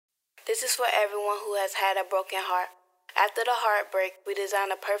This is for everyone who has had a broken heart. After the heartbreak, we design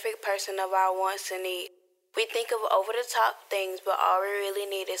a perfect person of our wants and needs. We think of over-the-top things, but all we really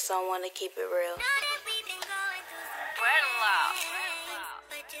need is someone to keep it real. Prod.Bruh-N-Law.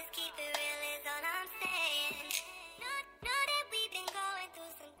 But just keep it real is all I'm saying. Know that we've been going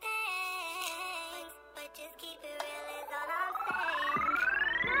through some things, but just keep it real is all I'm saying.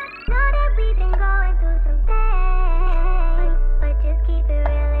 Know that we've been going through some things, but just keep it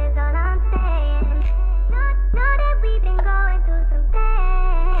real is all I'm saying. Know that we've been going through some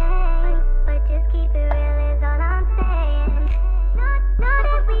things, but just keep it real is all I'm saying. Know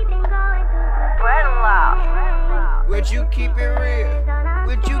that we've been going through some Prod.Bruh-N-Law. Would you keep it real?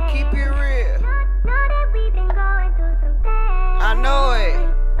 Would you keep it real? I know it.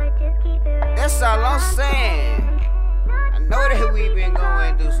 That's all I'm saying. I know that we been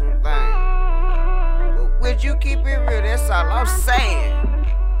going through some things. But would you keep it real? That's all I'm saying.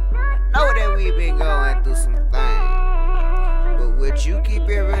 I know that we been going through some things. But would you keep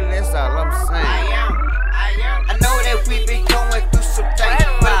it real? That's all I'm saying. I know that we been going through some things.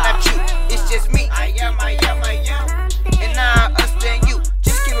 But not you, it's just me. I am. And I understand you.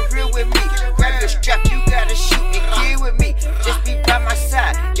 Just keep it real with me. Grab your strap, you gotta shoot and kill with me. Just be by my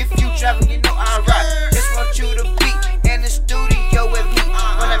side. If you driving, you know I ride. Just want you to be in the studio with me.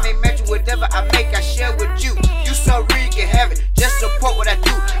 When I make magic, whatever I make, I share with you. You so real, you can have it. Just support what I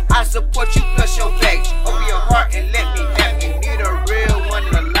do. I support you plus your baggage. Open your heart and let me have it. You need a real one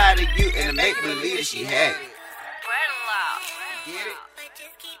that'll lie to you and to make believe that she had it. Prod.N-Law. Get it? But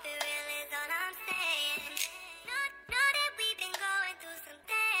just keep it real is all I'm saying. Know that we've been going through some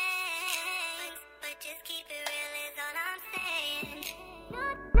things, but just keep it real is all I'm saying.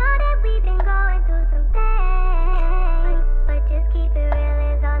 Know that we've been going through some things, but just keep it real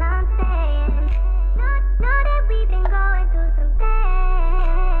is all I'm saying. Know that we've been going through some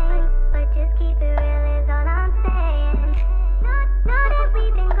things, but just keep it real is all I'm saying. Know that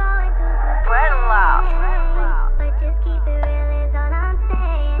we've been going through some Prod.N-Law. but just keep it real is all I'm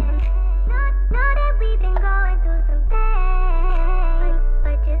saying. Know that we've been going through some things,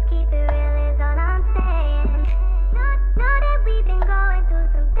 but just keep it real is all I'm saying. Know that we've been going through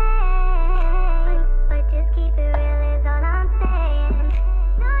some things, but just keep it real is all I'm saying.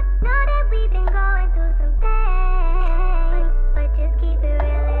 Know that we've been going through some things, but just keep it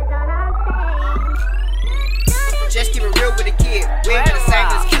real is all I'm saying. Just keep it real with the kid. We ain't got the same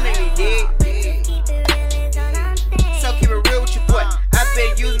as killing me, dig? Keep it real is all I'm saying. So keep it real with your boy. I've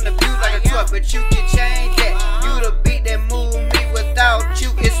been using the view like a toy, but you can change that. You the beat that move me. Without you,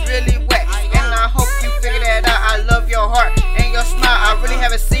 it's really